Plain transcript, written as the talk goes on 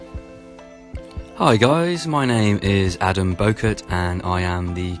Hi guys, my name is Adam Bokert and I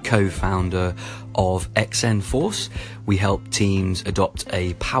am the co-founder of XN Force. We help teams adopt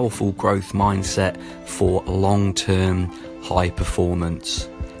a powerful growth mindset for long-term high performance.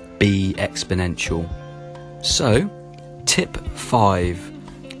 Be exponential. So, tip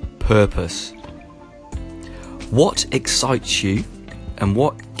 5, purpose. What excites you and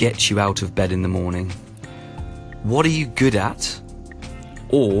what gets you out of bed in the morning? What are you good at?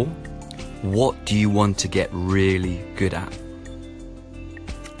 Or what do you want to get really good at?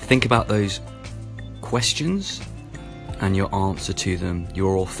 Think about those questions and your answer to them,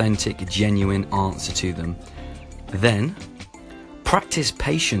 your authentic, genuine answer to them. Then, practice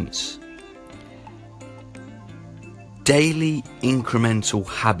patience. Daily incremental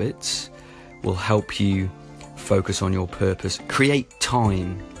habits will help you focus on your purpose. Create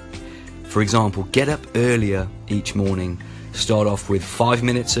time. For example, get up earlier each morning. Start off with 5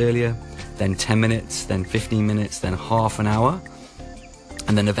 minutes earlier, then 10 minutes, then 15 minutes, then half an hour.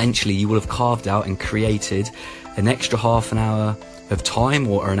 And then eventually you will have carved out and created an extra half an hour of time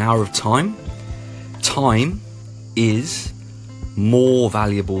or an hour of time. Time is more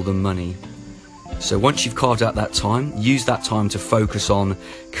valuable than money. So once you've carved out that time, use that time to focus on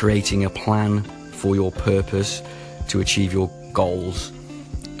creating a plan for your purpose to achieve your goals.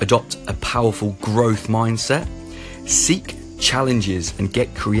 Adopt a powerful growth mindset. Seek challenges and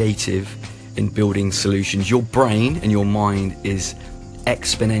get creative in building solutions. Your brain and your mind is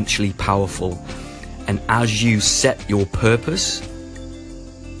exponentially powerful, and as you set your purpose,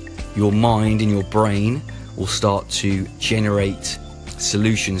 your mind and your brain will start to generate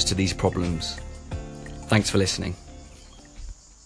solutions to these problems. Thanks for listening.